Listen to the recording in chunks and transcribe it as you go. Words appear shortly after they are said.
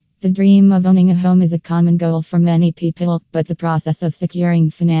The dream of owning a home is a common goal for many people, but the process of securing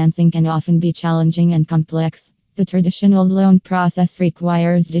financing can often be challenging and complex. The traditional loan process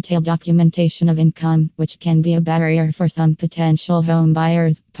requires detailed documentation of income, which can be a barrier for some potential home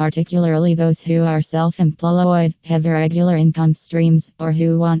buyers, particularly those who are self-employed, have irregular income streams, or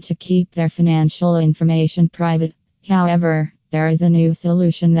who want to keep their financial information private. However, there is a new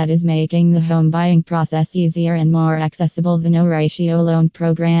solution that is making the home buying process easier and more accessible: the no ratio loan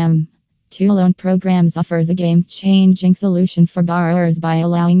program. Two Loan Programs offers a game-changing solution for borrowers by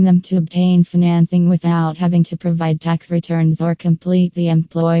allowing them to obtain financing without having to provide tax returns or complete the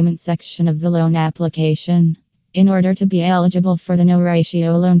employment section of the loan application. In order to be eligible for the no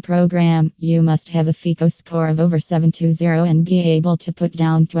ratio loan program, you must have a FICO score of over 720 and be able to put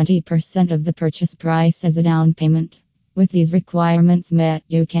down 20% of the purchase price as a down payment. With these requirements met,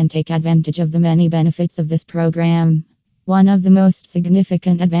 you can take advantage of the many benefits of this program. One of the most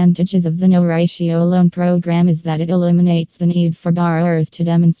significant advantages of the no ratio loan program is that it eliminates the need for borrowers to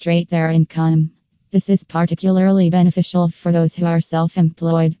demonstrate their income. This is particularly beneficial for those who are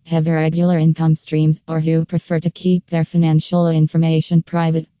self-employed, have irregular income streams, or who prefer to keep their financial information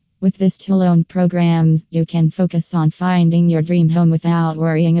private. With this two loan programs, you can focus on finding your dream home without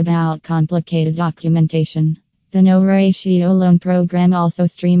worrying about complicated documentation. The no ratio loan program also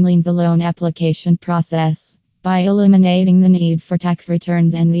streamlines the loan application process. By eliminating the need for tax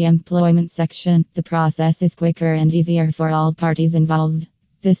returns and the employment section, the process is quicker and easier for all parties involved.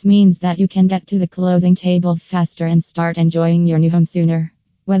 This means that you can get to the closing table faster and start enjoying your new home sooner.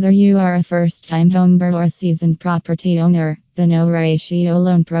 Whether you are a first-time homebuyer or a seasoned property owner, the no ratio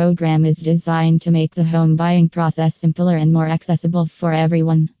loan program is designed to make the home buying process simpler and more accessible for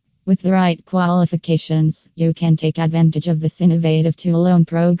everyone. With the right qualifications, you can take advantage of this innovative two loan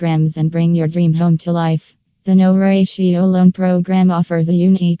programs and bring your dream home to life. The no ratio loan program offers a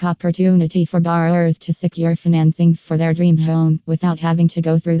unique opportunity for borrowers to secure financing for their dream home without having to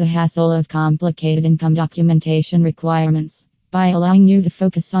go through the hassle of complicated income documentation requirements. By allowing you to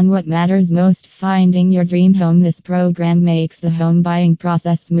focus on what matters most, finding your dream home, this program makes the home buying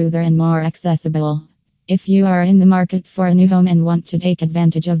process smoother and more accessible. If you are in the market for a new home and want to take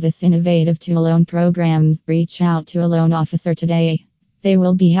advantage of this innovative two loan programs, reach out to a loan officer today. They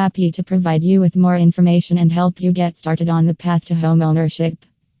will be happy to provide you with more information and help you get started on the path to home ownership.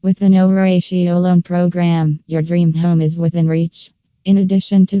 With the no ratio loan program, your dream home is within reach. In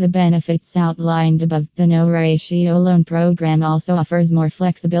addition to the benefits outlined above, the no ratio loan program also offers more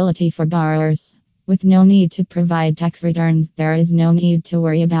flexibility for borrowers. With no need to provide tax returns, there is no need to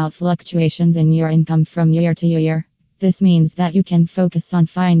worry about fluctuations in your income from year to year. This means that you can focus on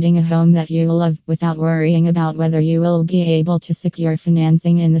finding a home that you love without worrying about whether you will be able to secure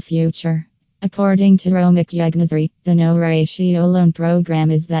financing in the future. According to Romik, Yeghnazary, the no ratio loan program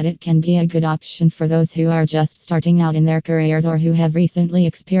is that it can be a good option for those who are just starting out in their careers or who have recently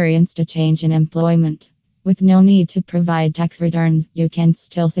experienced a change in employment. With no need to provide tax returns, you can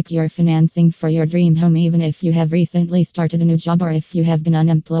still secure financing for your dream home even if you have recently started a new job or if you have been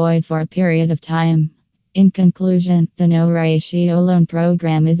unemployed for a period of time. In conclusion, the no ratio loan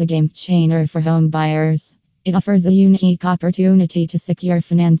program is a game changer for home buyers. It offers a unique opportunity to secure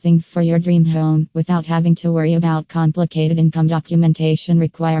financing for your dream home without having to worry about complicated income documentation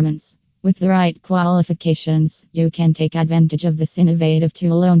requirements. With the right qualifications, you can take advantage of this innovative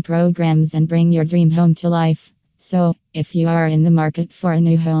two loan programs and bring your dream home to life. So, if you are in the market for a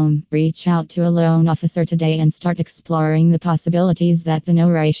new home, reach out to a loan officer today and start exploring the possibilities that the no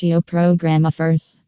ratio program offers.